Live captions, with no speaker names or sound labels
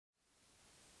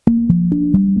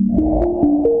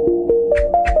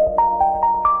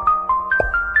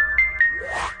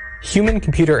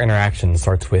Human-computer interaction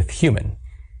starts with human,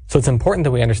 so it's important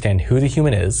that we understand who the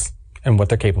human is and what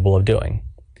they're capable of doing.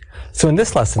 So in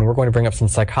this lesson, we're going to bring up some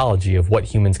psychology of what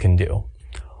humans can do.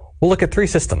 We'll look at three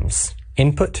systems: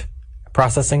 input,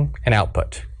 processing, and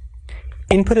output.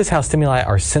 Input is how stimuli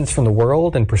are sensed from the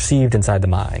world and perceived inside the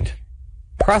mind.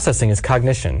 Processing is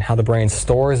cognition, how the brain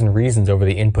stores and reasons over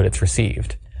the input it's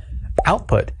received.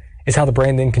 Output is how the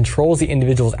brain then controls the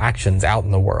individual's actions out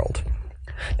in the world.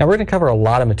 Now we're going to cover a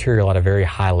lot of material at a very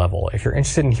high level. If you're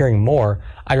interested in hearing more,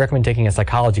 I'd recommend taking a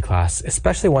psychology class,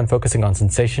 especially one focusing on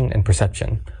sensation and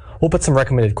perception. We'll put some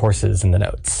recommended courses in the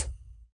notes.